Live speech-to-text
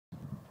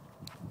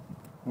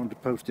Wanted to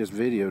post this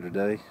video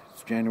today.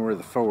 It's January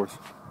the 4th.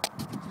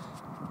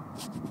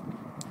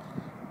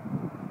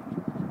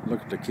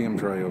 Look at the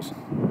chemtrails.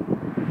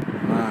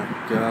 My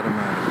God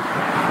almighty.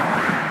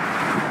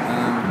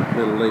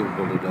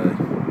 Unbelievable today.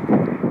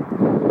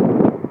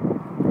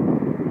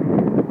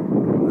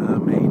 I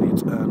mean,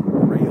 it's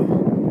unreal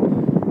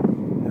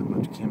how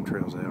much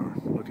chemtrails there are.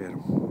 Look at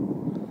them.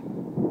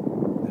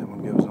 That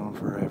one goes on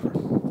forever.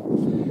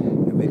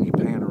 And then you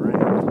pan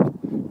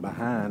around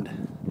behind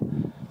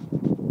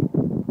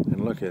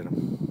and look at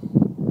them.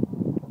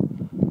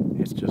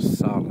 It's just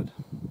solid.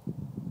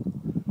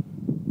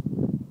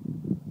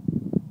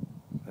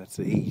 That's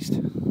the east.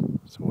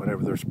 So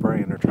whatever they're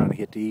spraying, they're trying to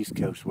hit the east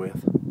coast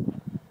with.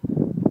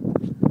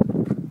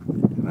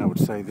 And I would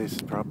say this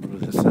is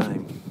probably the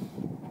same.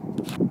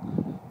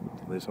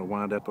 This will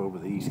wind up over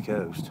the east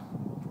coast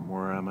from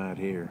where I'm at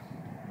here.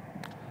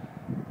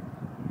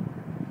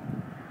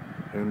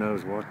 Who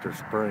knows what they're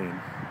spraying.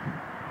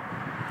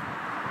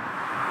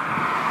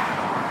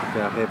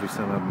 Look how heavy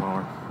some of them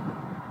are.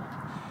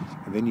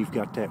 And then you've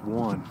got that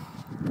one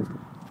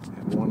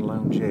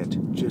lone jet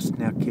just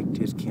now kicked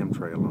his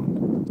chemtrail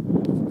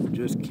on.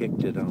 Just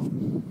kicked it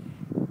on.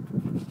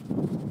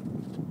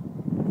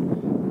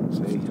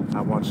 See,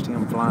 I watched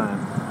him flying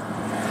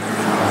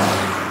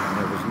and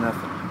there was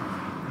nothing.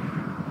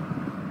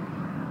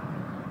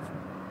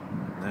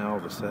 Now all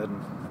of a sudden,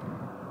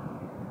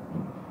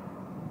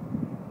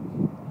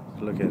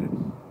 look at it.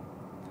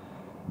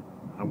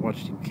 I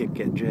watched him kick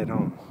that jet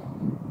on.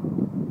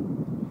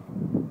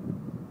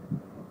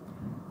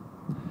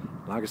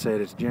 Like I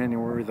said, it's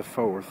January the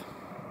 4th.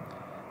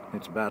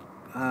 It's about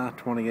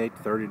 28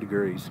 to 30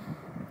 degrees.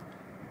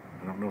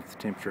 I don't know if the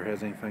temperature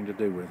has anything to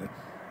do with it.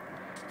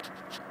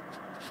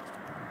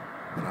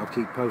 But I'll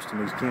keep posting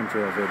these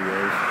chemtrail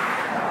videos.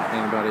 If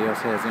anybody else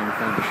has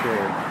anything to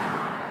share,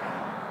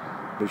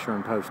 be sure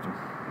and post them.